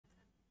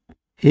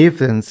Hey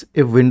friends,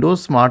 if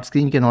Windows Smart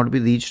Screen cannot be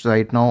reached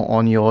right now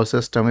on your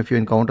system, if you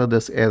encounter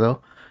this error,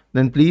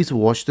 then please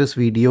watch this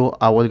video.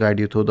 I will guide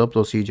you through the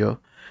procedure.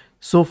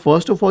 So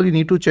first of all, you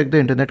need to check the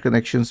internet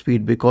connection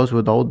speed because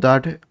without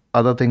that,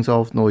 other things are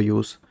of no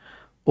use.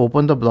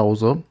 Open the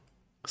browser,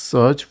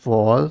 search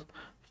for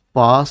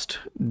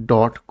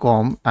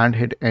fast.com and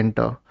hit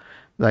enter.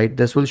 Right,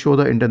 this will show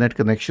the internet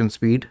connection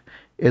speed.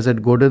 Is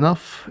it good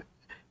enough?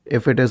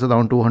 If it is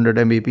around 200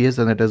 Mbps,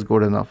 then it is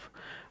good enough.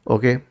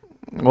 Okay,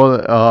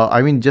 or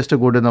I mean just a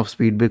good enough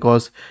speed,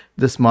 because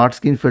the smart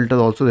screen filter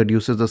also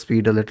reduces the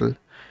speed a little.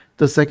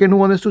 The second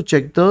one is to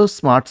check the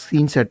smart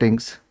screen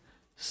settings.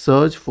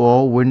 Search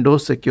for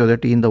Windows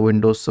Security in the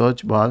Windows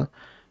search bar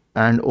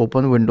and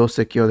open Windows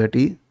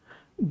Security.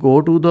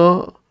 Go to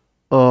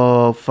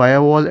the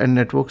firewall and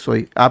network,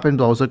 app and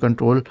browser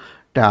control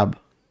tab.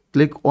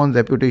 Click on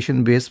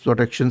reputation based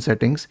protection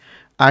settings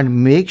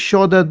and make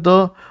sure that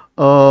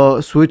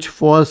the switch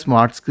for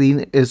smart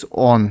screen is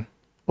on.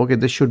 Okay,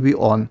 this should be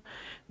on.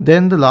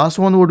 Then the last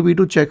one would be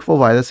to check for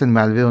virus and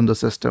malware on the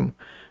system.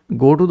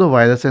 Go to the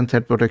virus and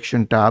threat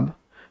protection tab,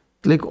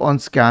 click on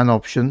scan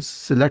options,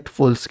 select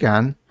full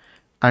scan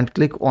and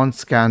click on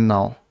scan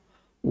now.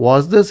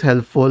 Was this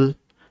helpful?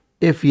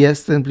 If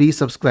yes, then please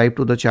subscribe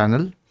to the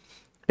channel.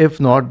 If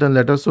not, then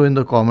let us know in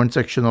the comment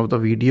section of the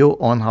video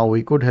on how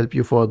we could help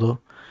you further.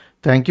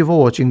 Thank you for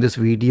watching this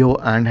video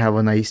and have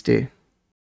a nice day.